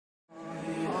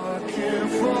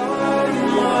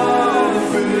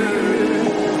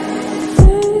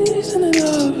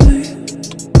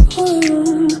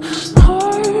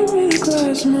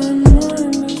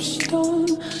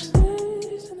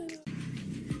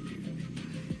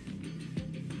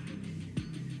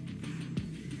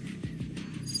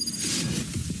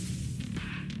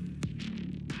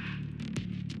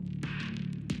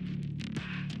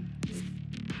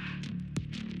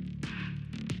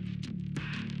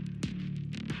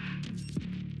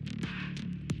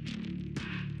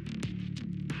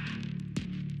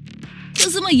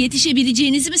Hızıma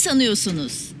yetişebileceğinizi mi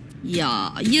sanıyorsunuz?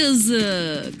 Ya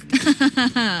yazık.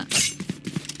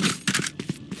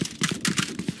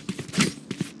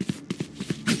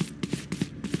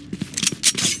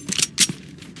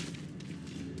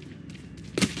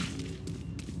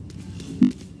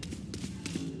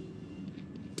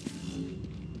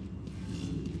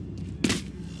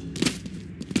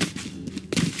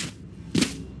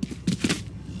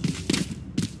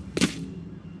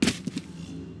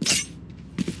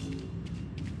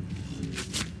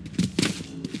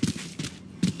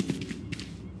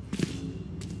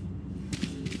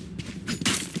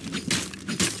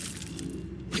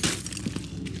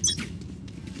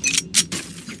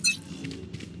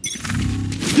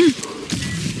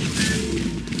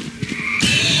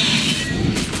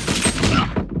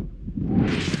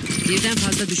 Birden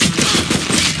fazla düşman.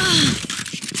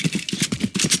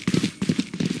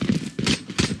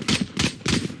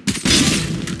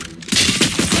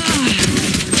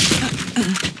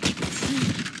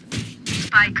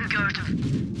 Spike'ı gördüm.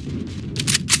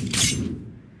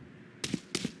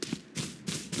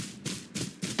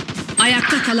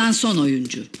 Ayakta kalan son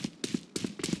oyuncu.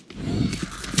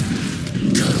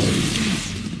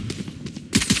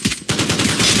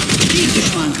 Bir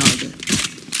düşman kaldı.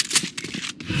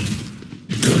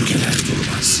 Gölgeler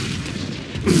durmaz.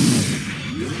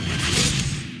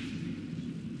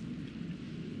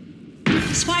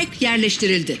 Spike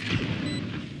yerleştirildi.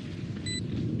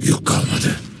 Yük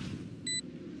kalmadı.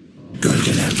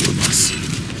 Gölgeler durmaz.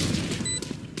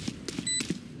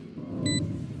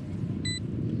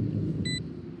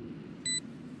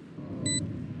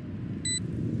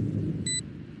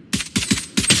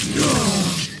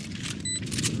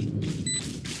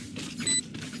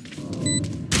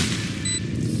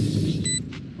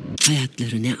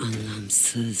 Hayatları ne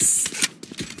anlamsız.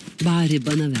 Bari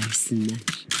bana versinler.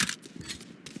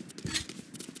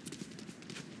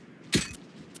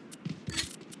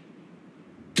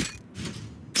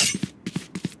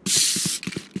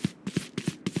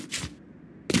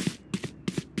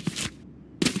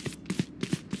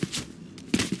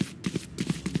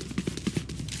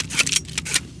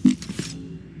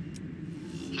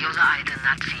 Yolu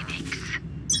aydınlat Phoenix.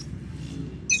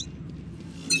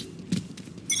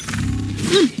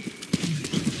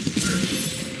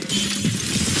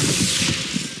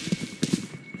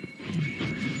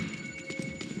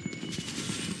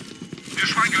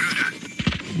 Düşman görüldü.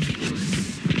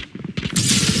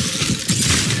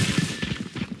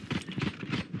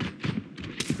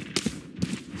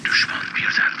 Düşman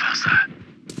birden fazla.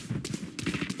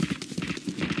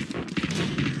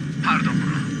 Pardon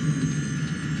bro.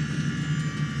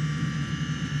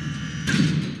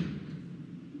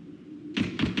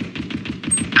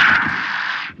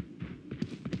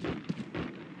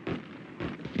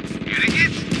 Yürü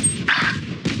git.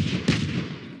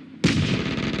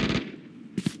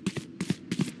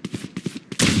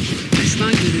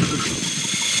 Düşman görüldü.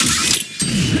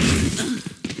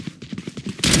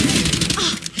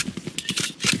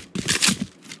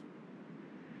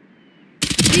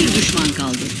 Bir düşman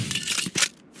kaldı.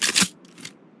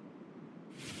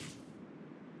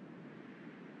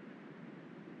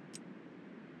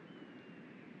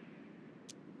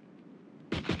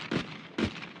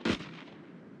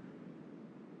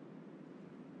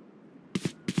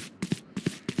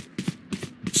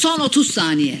 Son 30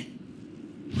 saniye.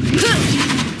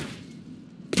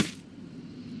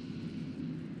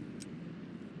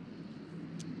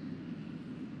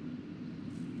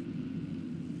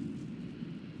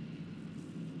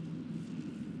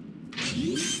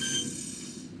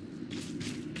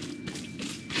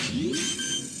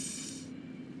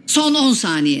 Son 10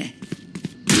 saniye.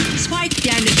 Spike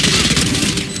yerleştirildi.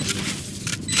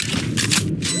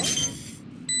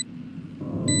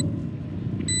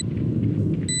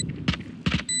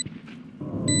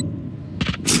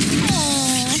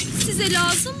 Size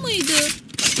lazım mıydı?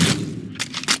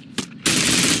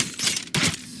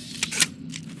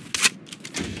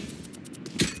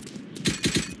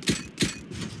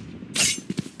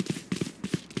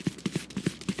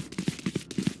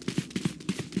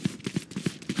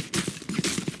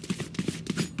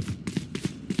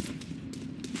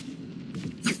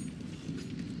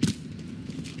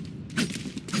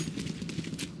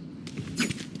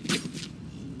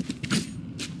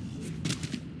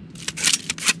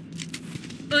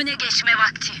 Öne geçme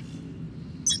vakti.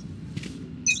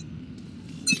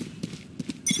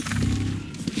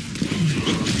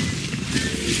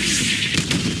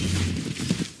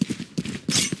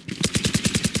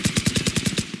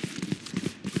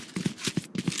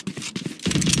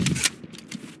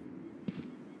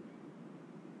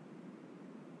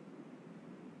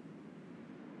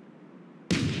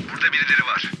 Arkamızda birileri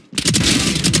var.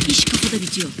 İş kafada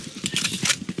bitiyor.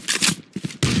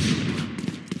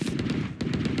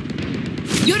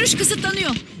 Görüş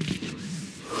kısıtlanıyor.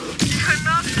 Sen ne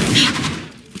yapıyorsun?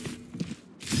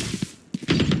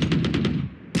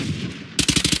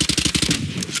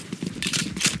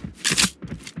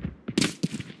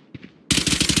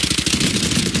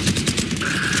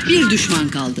 Bir düşman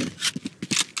kaldı.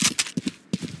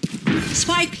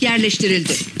 Spike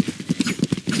yerleştirildi.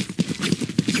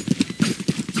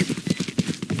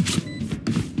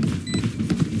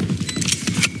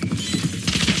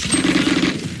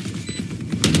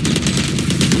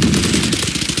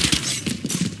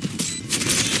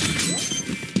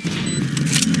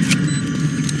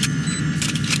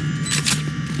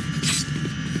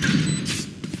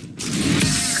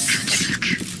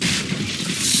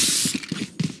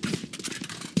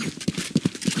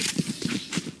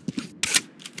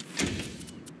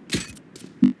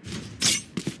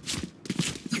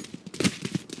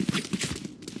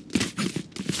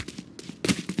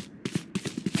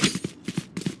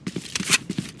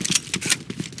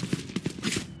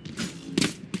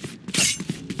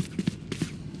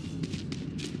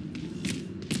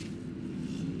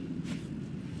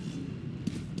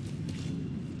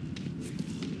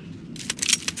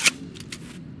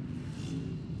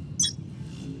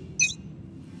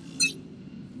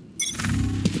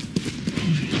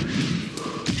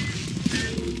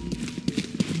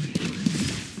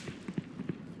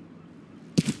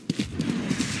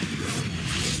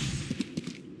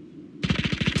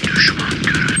 Düşman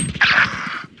görüldü.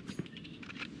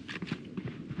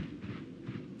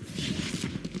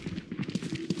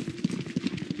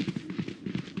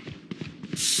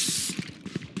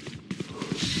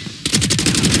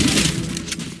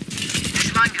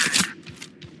 Düşman görüldü.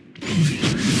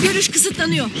 Görüş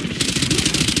kısıtlanıyor.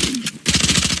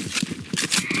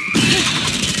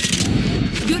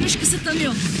 Görüş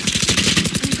kısıtlanıyor.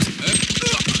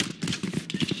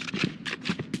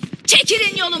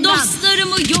 Çekilin yolumdan.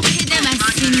 Dostlarımı yok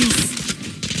edemezsiniz.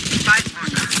 Spike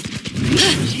burada.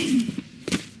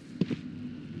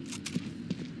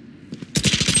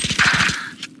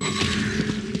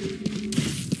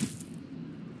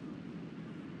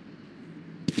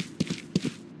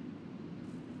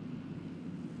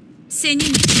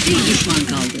 Senin Bir düşman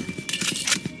kaldı.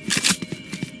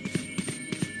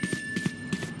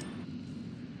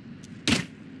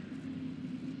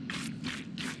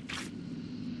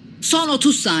 Son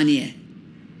 30 saniye.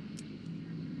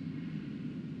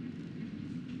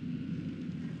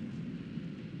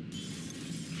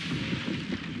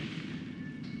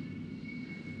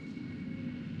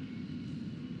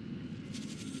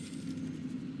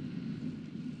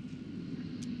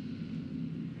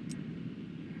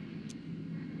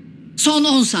 Son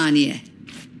 10 saniye.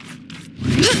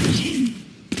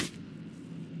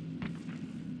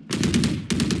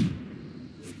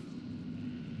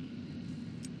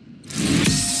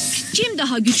 kim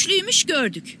daha güçlüymüş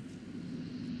gördük.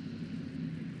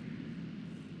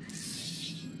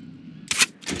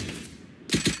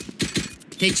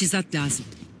 Teçhizat lazım.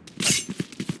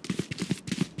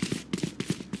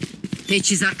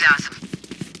 Teçhizat lazım.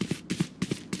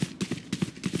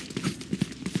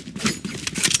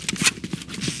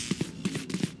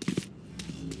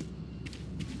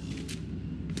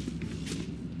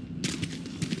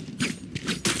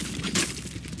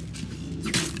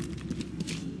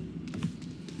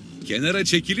 Kenara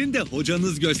çekilin de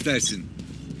hocanız göstersin.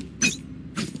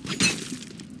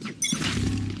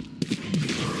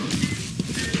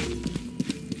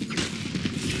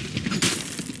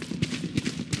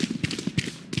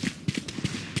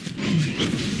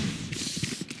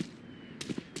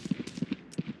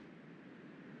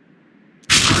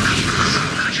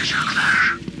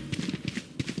 Kaçacaklar.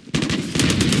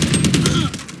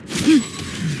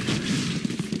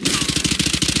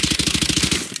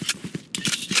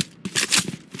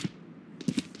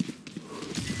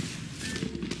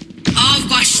 Av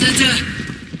başladı.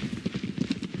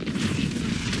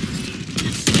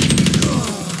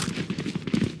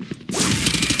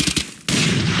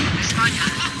 Düşman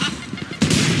görüldü.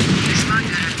 Düşman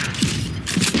görüldü.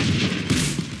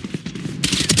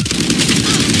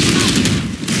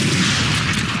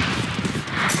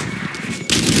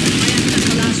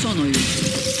 Ayakta kalan son oyun.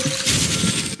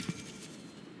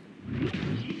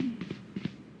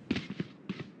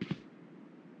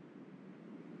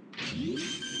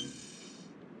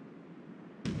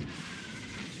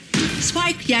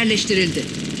 Spike yerleştirildi.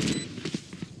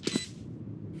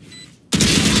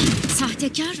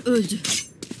 Sahtekar öldü.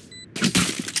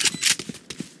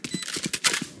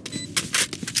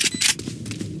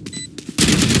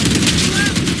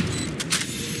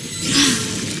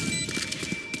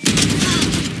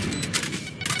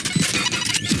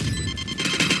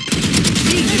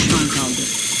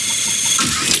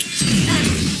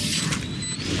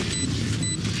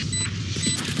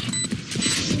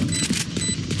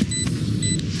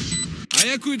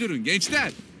 Ayak uydurun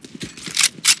gençler.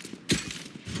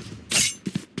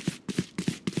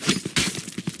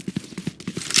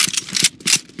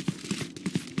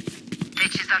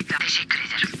 Teçhizatla teşekkür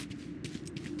ederim.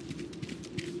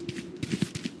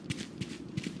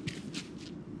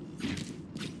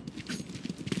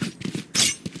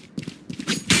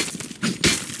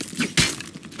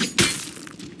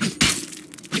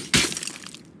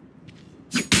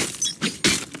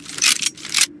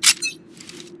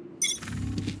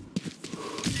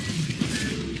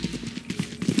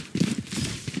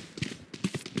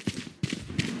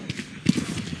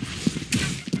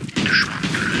 Düşman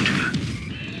görüldü.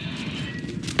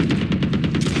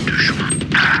 Düşman.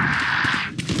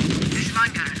 Düşman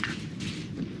görüldü.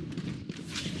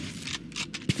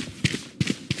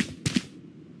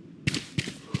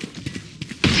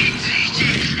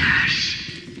 Titriyecekler.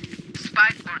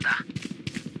 Spike burada.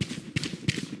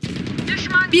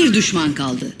 Düşman Bir düşman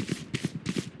kaldı.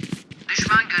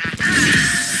 düşman görüldü.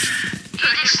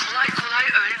 Öyle kolay kolay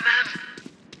ölmem.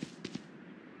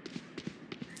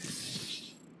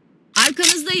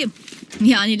 Arkanızdayım.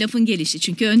 Yani lafın gelişi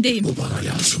çünkü öndeyim. Bu bana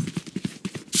lazım.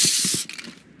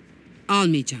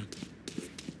 Almayacağım.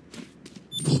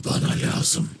 Bu bana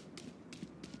lazım.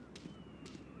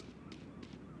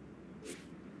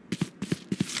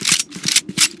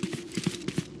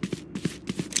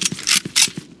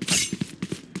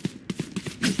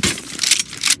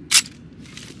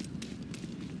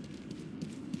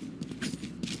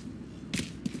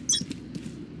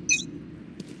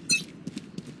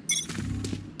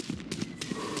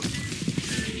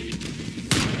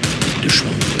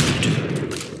 Düşman görüldü.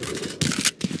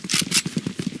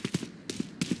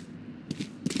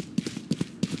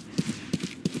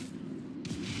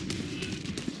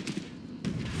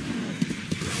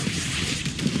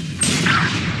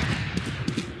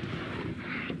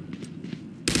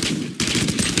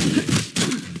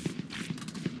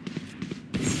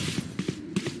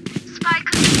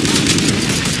 Spike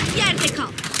Yerde kal.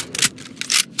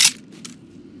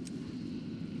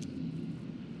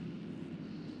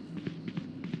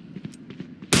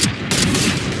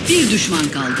 Bir düşman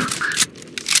kaldı.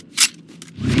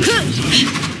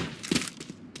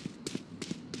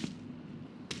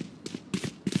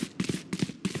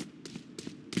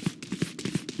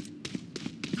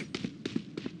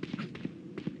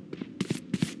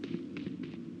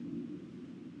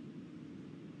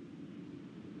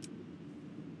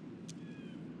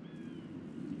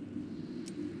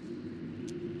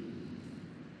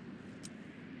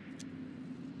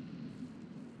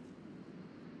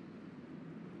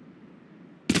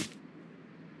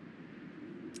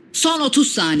 Son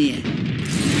 30 saniye.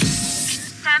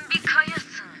 sen bir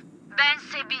kayasın.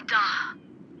 Bense bir dağ.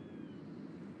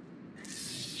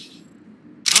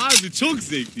 Abi çok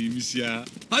zevkliymiş ya.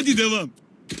 Hadi devam.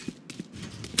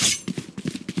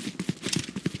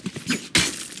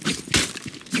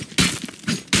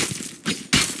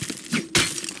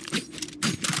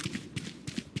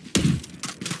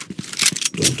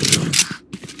 Dolduruyorum.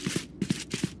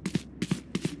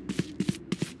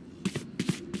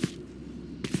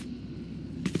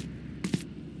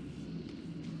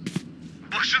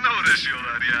 Boşuna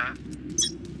uğraşıyorlar ya.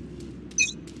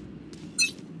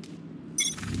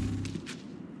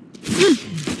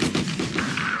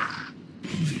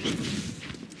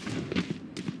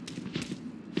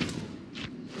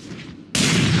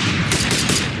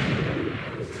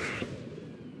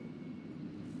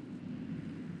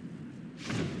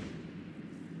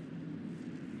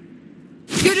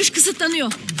 Görüş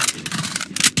kısıtlanıyor.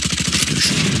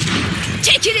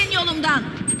 Çekilin yolumdan.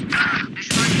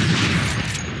 Düşman görüldü.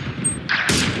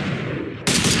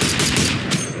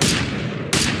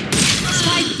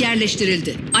 Spike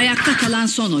yerleştirildi. Ayakta kalan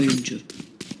son oyuncu.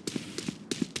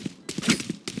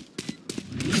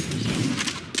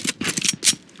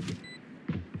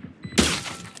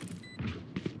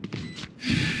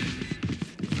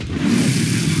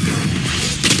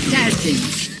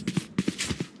 Tertemiz.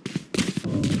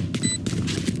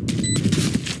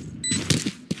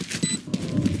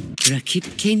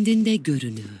 Rakip kendinde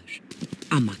görünüyor.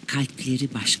 Ama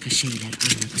kalpleri başka şeyler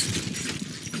anlatıyor.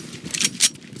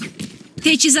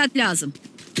 Teçhizat lazım.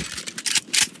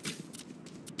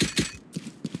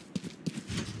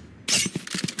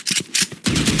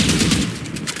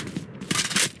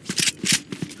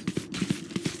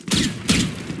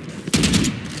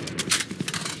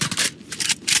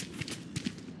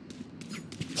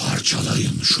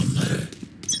 Parçalayın şunları.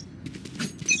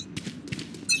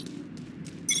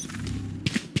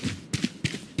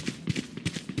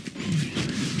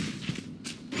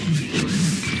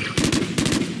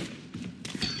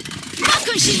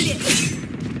 Bakın şimdi.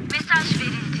 Mesaj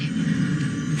verin.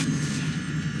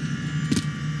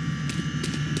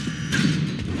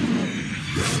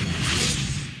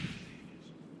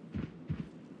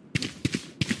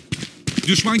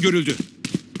 Düşman görüldü.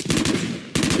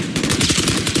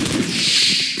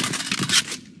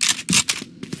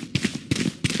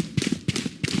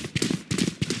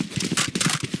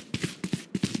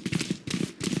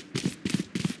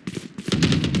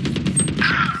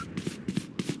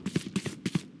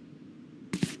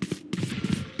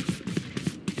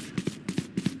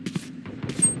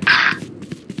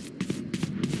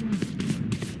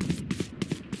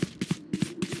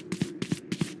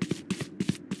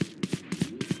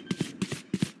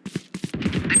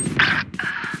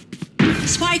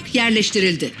 Spike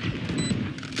yerleştirildi.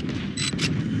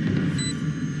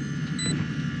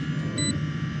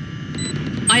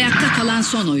 Ayakta kalan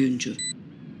son oyuncu.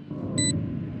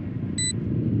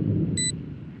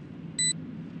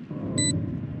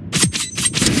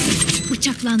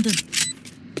 Bıçaklandın.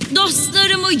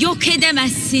 Dostlarımı yok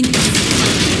edemezsin.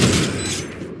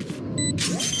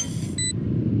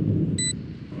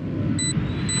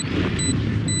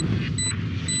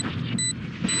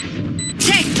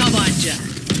 Tek tabanca.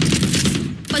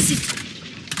 Basit.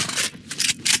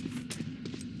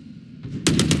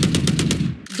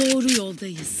 Doğru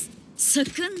yoldayız.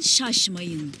 Sakın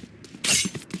şaşmayın.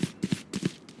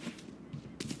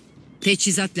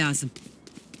 Teçhizat lazım.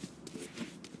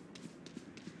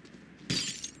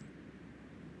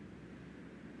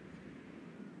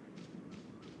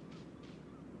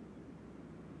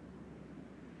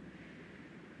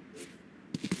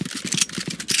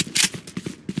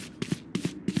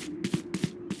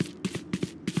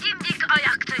 Dimdik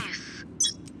ayaktayız.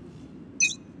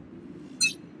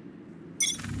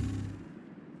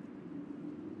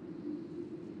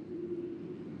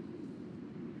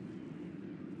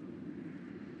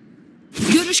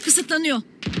 Görüş kısıtlanıyor.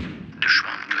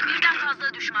 Düşman görüldü. Birden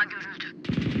fazla düşman görüldü.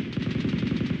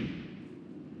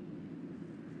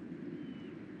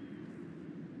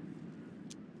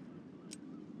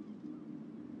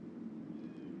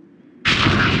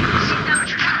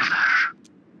 Teşekkürler.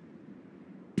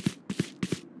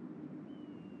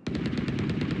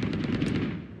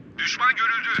 Düşman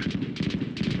görüldü.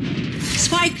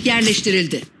 Spike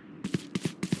yerleştirildi.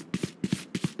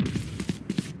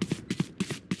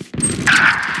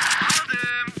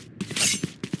 Aldım.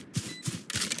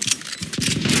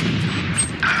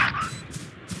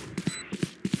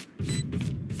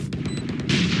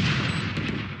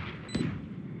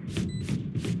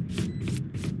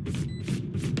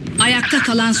 Ayakta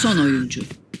kalan son oyuncu.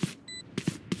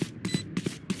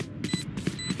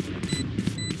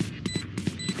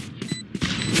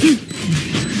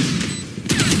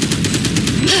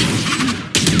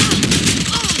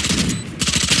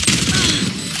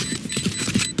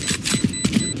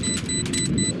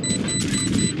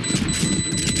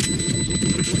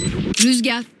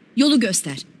 Rüzgar, yolu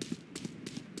göster.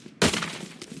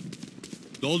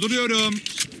 Dolduruyorum.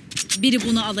 Biri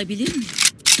bunu alabilir mi?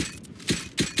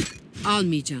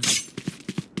 Almayacağım.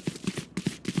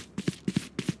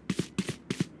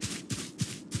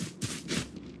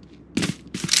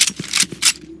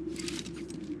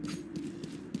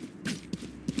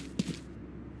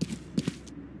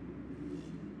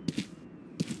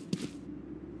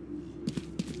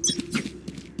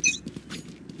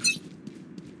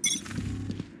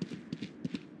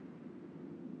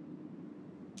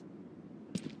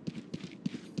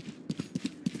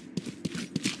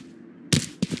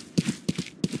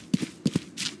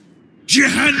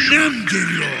 Cehennem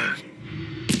geliyor.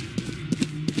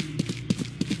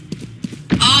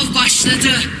 Av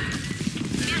başladı.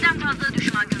 Birden fazla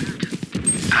düşman görüldü.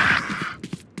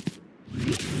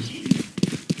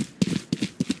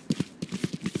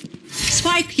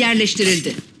 Spike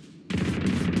yerleştirildi.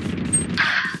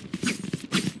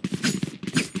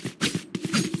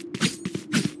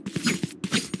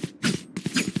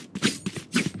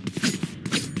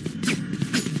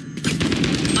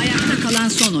 Ayakta kalan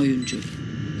son oyuncu.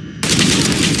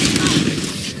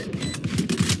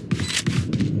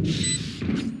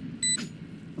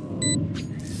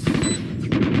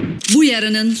 Bu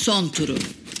yarının son turu.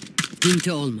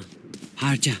 Pinti olma.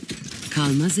 Harca.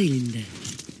 Kalmaz elinde.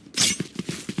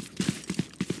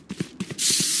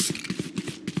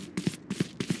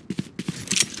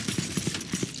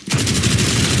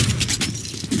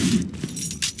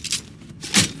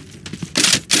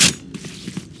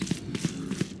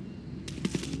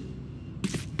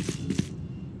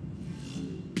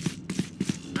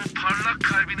 Bu parlak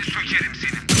kalbini sökerim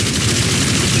senin.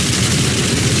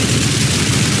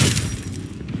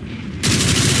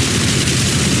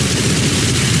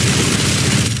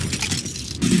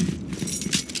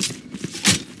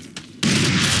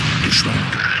 Düşman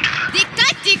görüldü.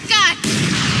 Dikkat dikkat!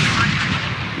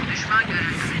 Düşman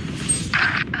görüldü.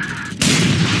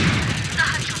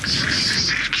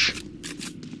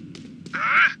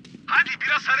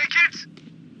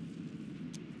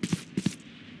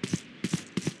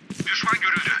 Düşman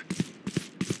görüldü.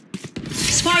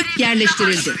 Spike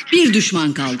yerleştirildi. Bir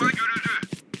düşman kaldı. Düşman görüldü.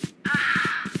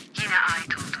 Yine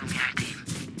ait olduğum yerdeyim.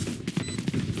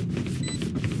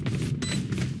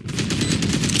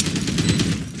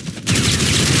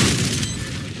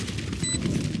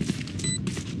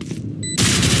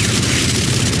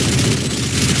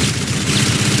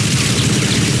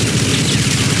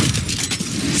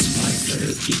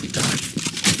 Spike'ları iptal.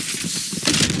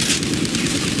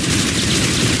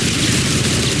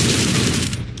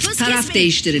 Hız Taraf kesmeyin.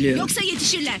 değiştiriliyor. Yoksa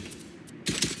yetişirler.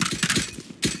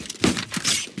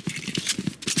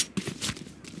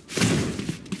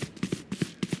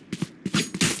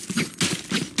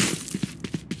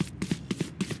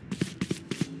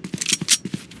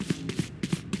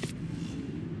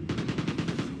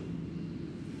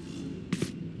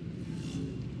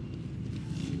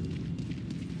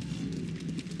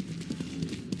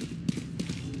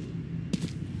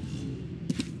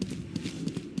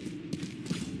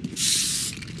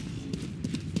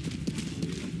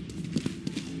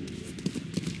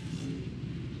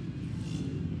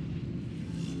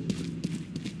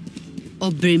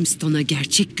 O Brimstone'a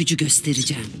gerçek gücü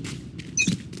göstereceğim.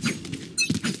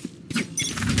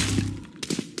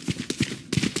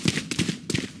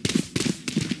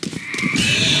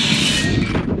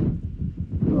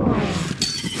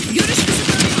 Görüş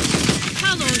kısıtlanıyor.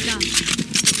 Kal orada.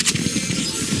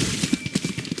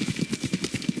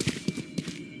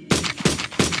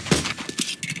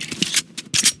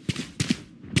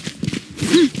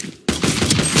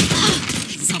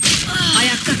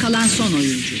 Ayakta kalan son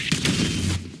oyuncu.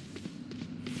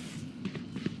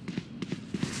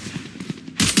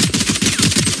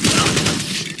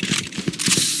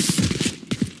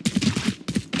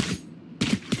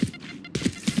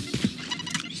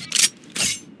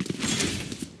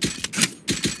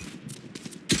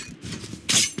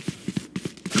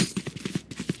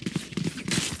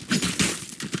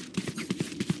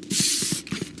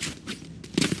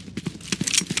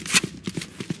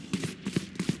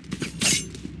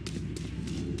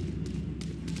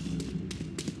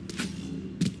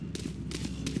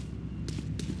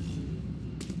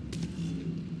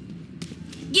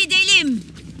 Gidelim.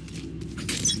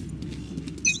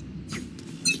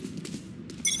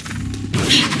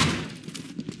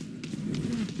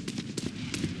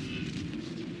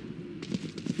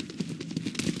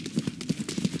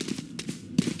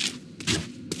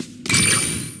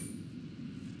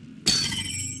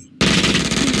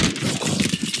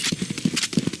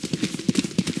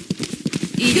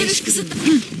 Görüş kısıtlı.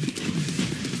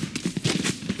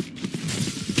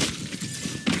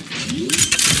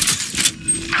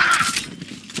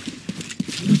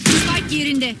 Spike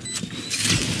yerinde.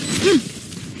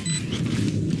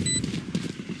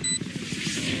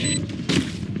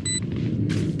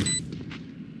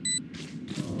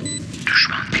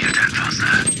 Düşman birden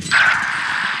fazla.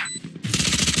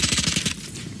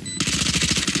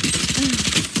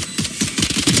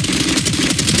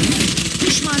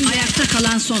 Düşman Ayakta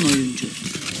kalan son oyuncu.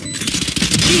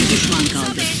 Bir düşman kaldı.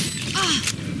 Sabe. Ah.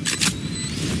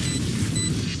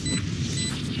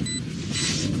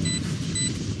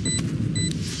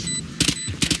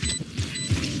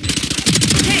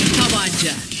 Tek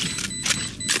tabanca.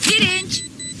 Pirinç.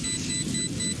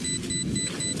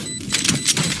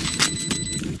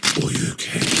 O yük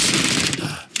hepsinde.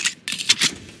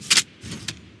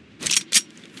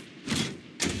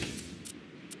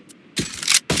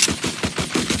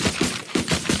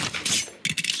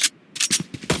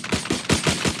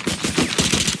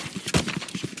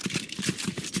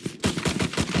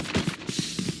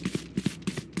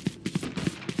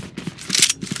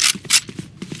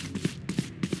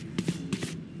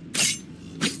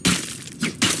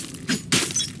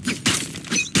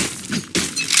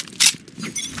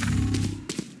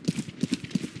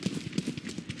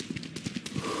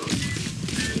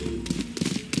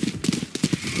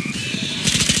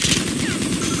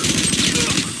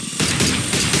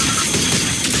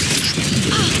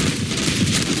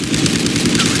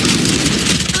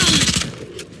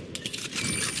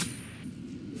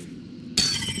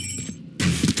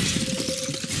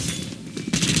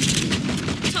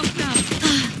 Toprak.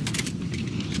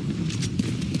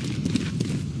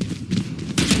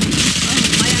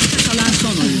 Ayakta kalan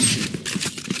son oyuncu.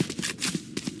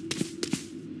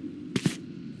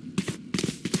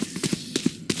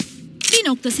 Bir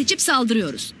nokta seçip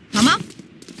saldırıyoruz. Tamam?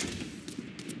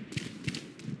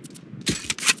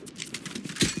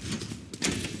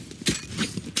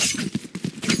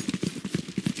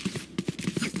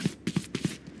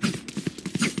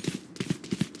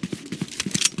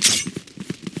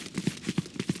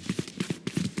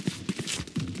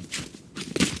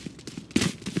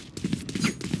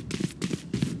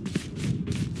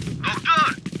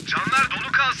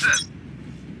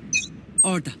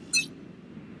 Orada.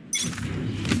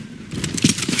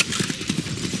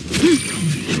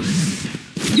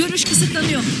 Görüş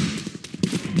kısıtlanıyor.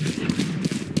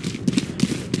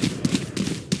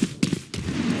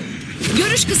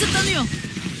 Görüş kısıtlanıyor.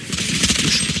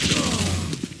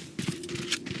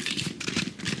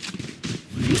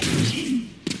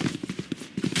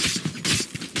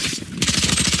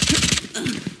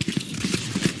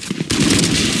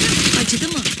 Acıdı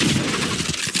mı?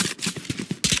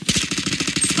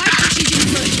 Spike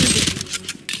taşıyıcımızı öldürdük.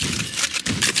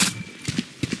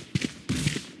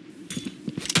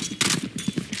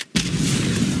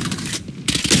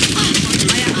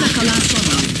 Ayakta kalan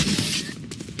son oyuncu.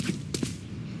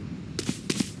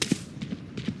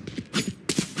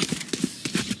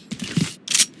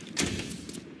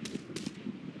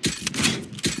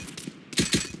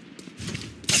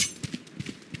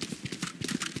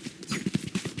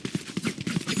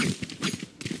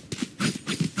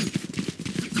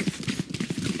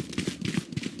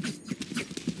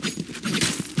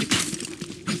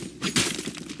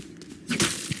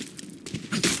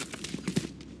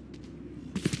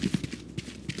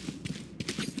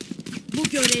 Bu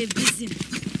görev bizim.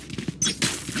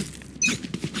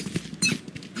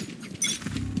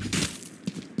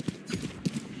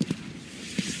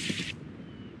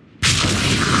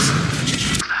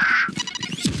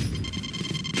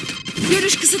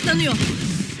 Görüş kısıtlanıyor.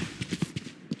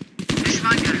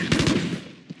 Düşman görüldü.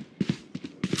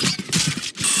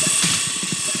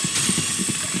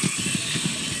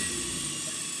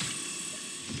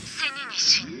 Senin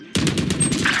için.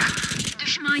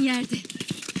 Düşman yerde.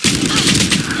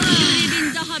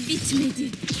 Görevin daha bitmedi.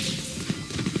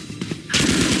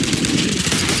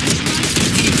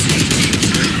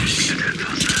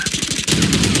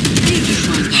 Bir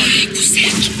düşman kaldı.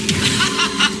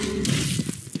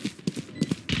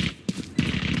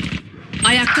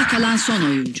 Ayakta kalan son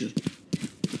oyuncu.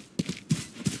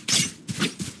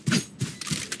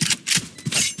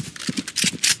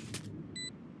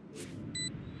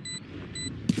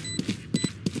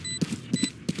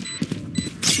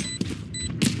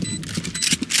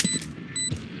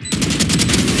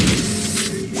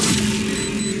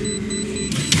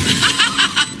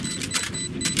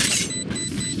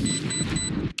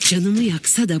 Canımı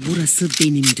yaksa da burası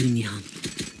benim dünyam.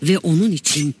 Ve onun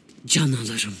için can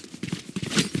alırım.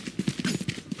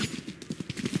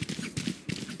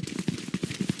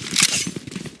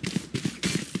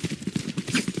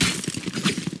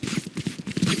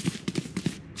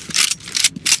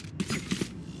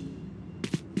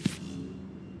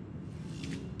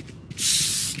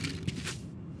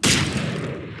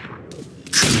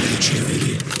 Küre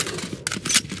çevirin.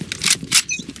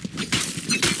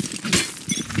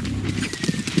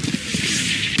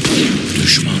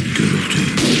 Düşman görüldü.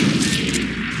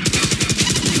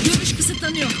 Görüş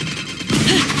kısıtlanıyor.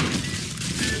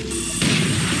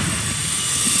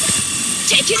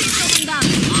 Çekilin yolundan.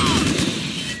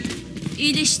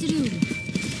 İyileştiriyorum.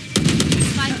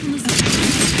 Spike'ımız var.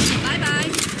 Bay bay.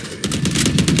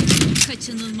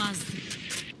 Kaçınılmazdı.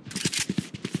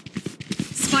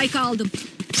 Spike aldım.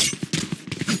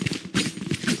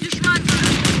 Düşman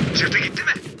görüldü. Çıktı gitti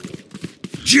mi?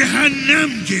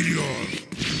 Cehennem geliyor.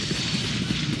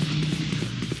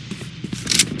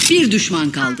 Bir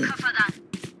düşman kaldı. Kafadan.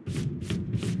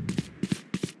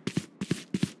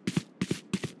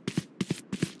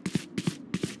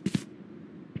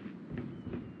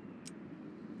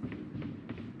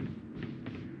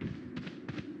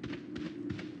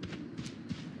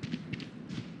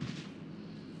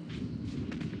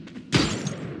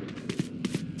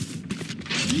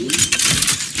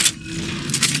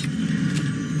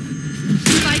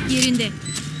 Spike yerinde.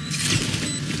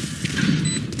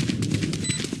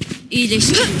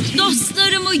 İyileştir.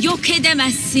 Dostlarımı yok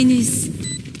edemezsiniz.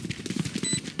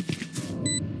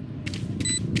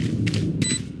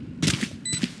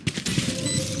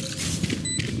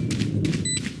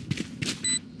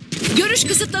 Görüş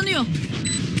kısıtlanıyor.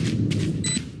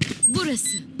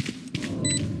 Burası.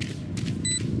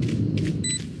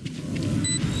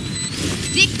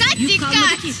 Dikkat Yük dikkat.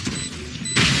 kalmadı ki.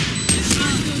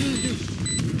 Düşman görüldü.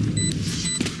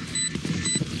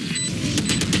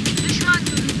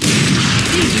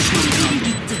 Bir düşman kaldı.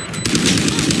 Gitti.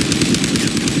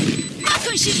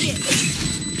 Bakın şimdi.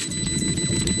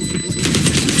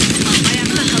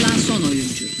 Ayakta kalan son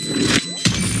oyuncu.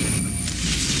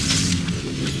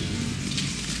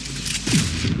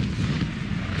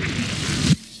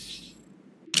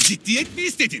 Ciddiyet mi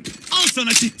istedin? Al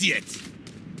sana ciddiyet.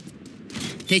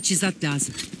 Teçhizat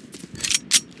lazım.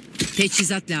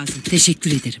 Teçhizat lazım.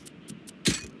 Teşekkür ederim.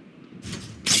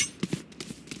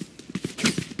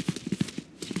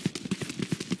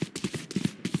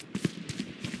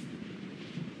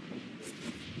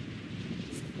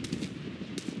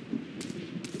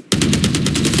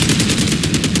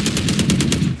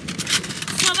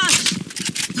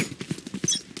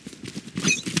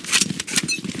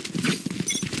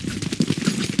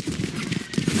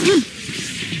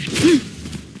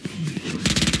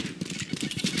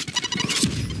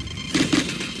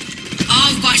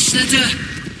 Av başladı.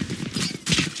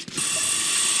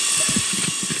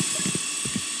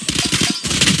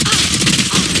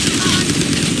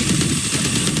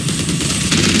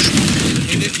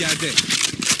 Hedef yerde.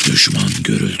 Düşman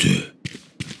görüldü.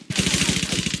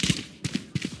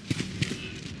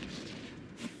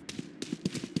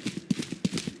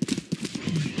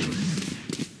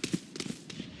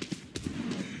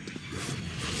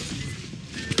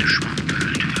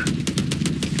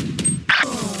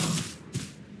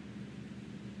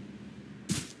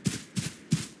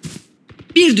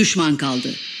 Bir düşman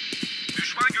kaldı.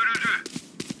 Düşman görüldü.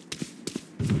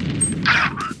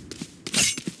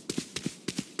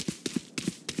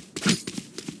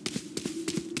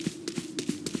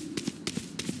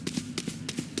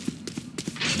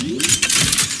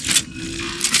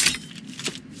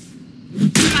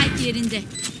 Spike yerinde.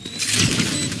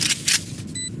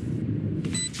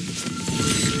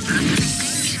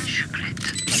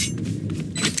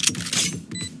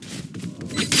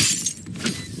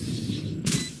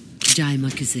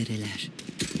 Caymak üzereler.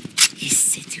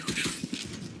 Hissediyorum.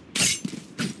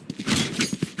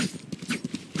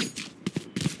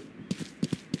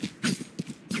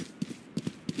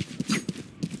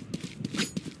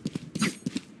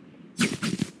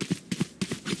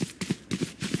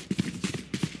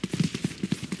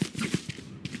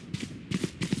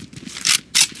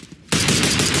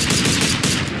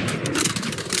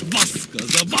 Bas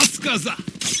gaza, bas gaza.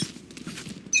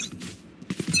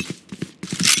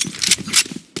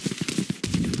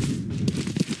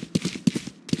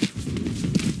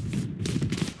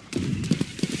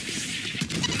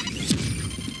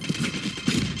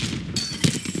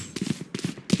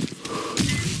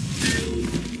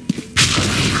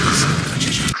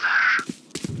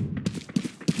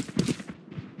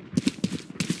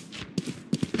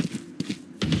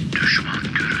 Düşman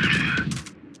görüldü.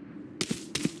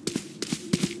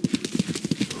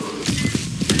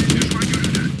 Düşman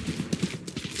görüldü.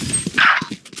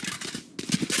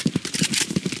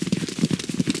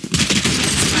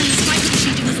 Spike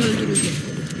taşıyıcımız öldürüldü.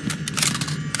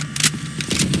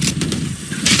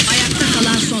 Ayakta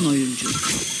kalan son oyuncu.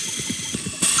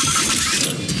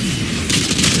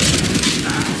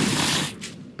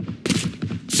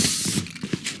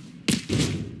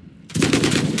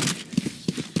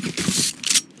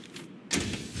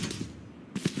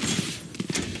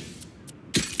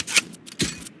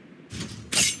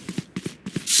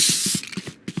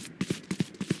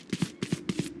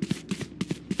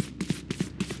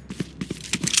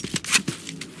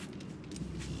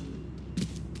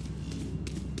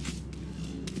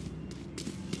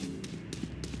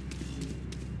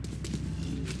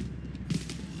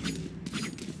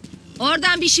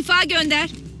 Oradan bir şifa gönder.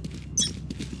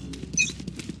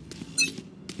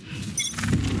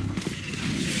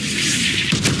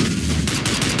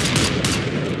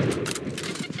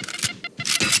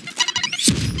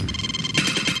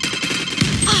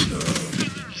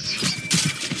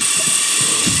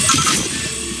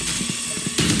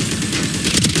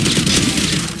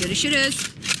 Görüşürüz.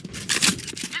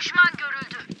 Düşman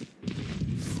görüldü.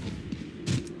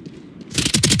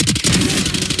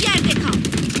 Yerde kal.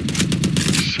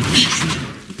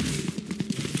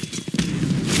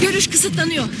 Görüş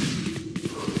kısıtlanıyor.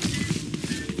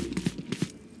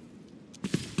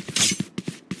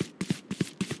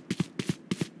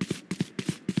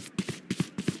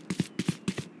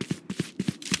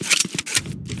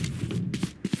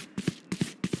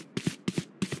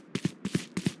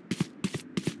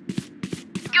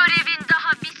 Görevin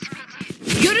daha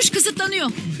bitmedi. Görüş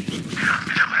kısıtlanıyor.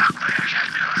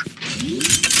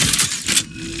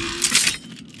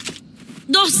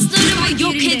 Dostlarımı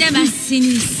yok yerinde.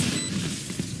 edemezsiniz.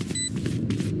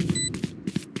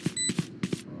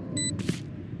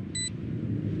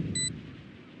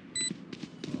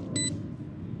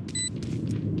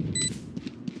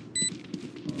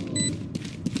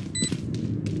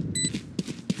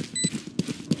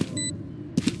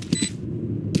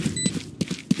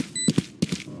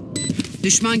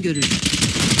 Düşman görüldü.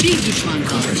 Bir düşman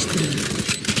kaldı.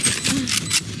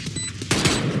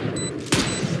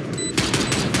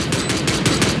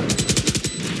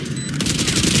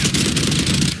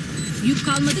 Yük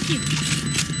kalmadı ki.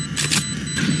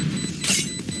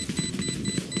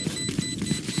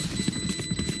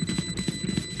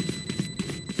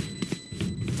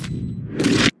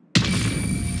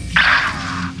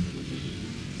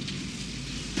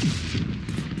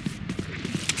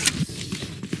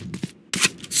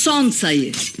 Son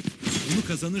sayı. Bunu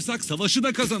kazanırsak savaşı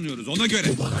da kazanıyoruz ona göre.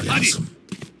 Bana Hadi. lazım.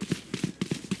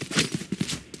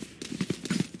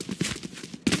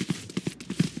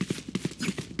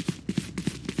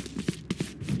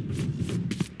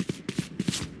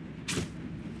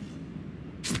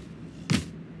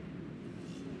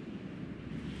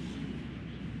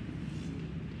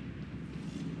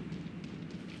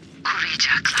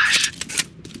 sanacaklar?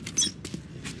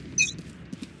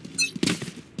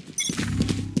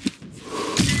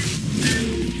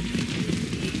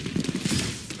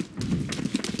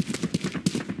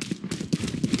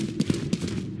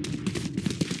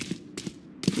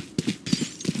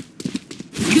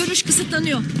 Görüş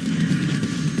kısıtlanıyor.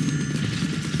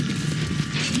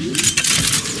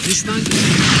 Düşman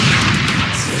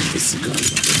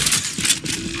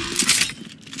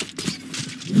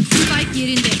Spike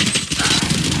yerinde.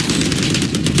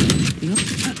 yok.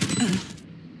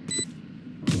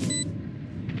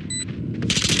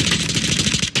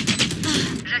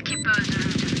 Rakip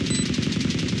öldürüldü.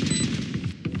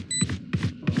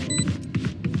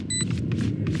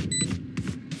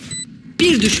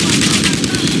 Bir düşman kaldı.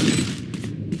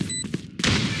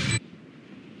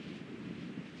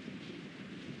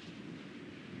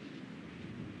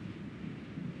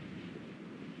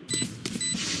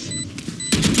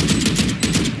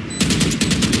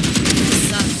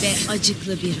 Kısa ve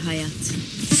acıklı bir hayat.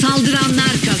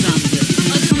 Saldıranlar kazandı.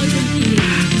 Adım adım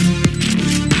ileri.